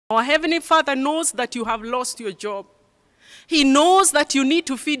Our Heavenly Father knows that you have lost your job. He knows that you need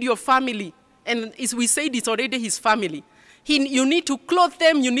to feed your family. And as we said, it's already his family. You need to clothe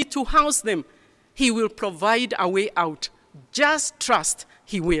them, you need to house them. He will provide a way out. Just trust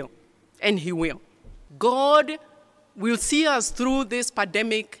he will, and he will. God will see us through this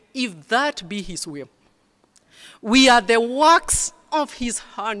pandemic if that be his will. We are the works of his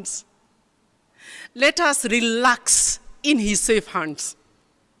hands. Let us relax in his safe hands.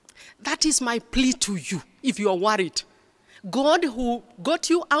 That is my plea to you if you are worried. God who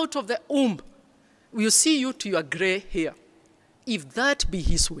got you out of the womb will see you to your gray hair, if that be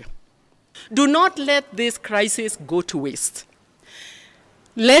his will. Do not let this crisis go to waste.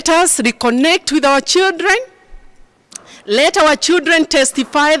 Let us reconnect with our children. Let our children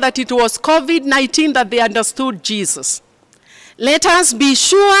testify that it was COVID-19 that they understood Jesus. Let us be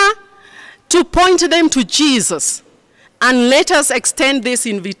sure to point them to Jesus. And let us extend this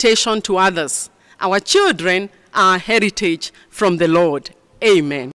invitation to others. Our children are a heritage from the Lord. Amen.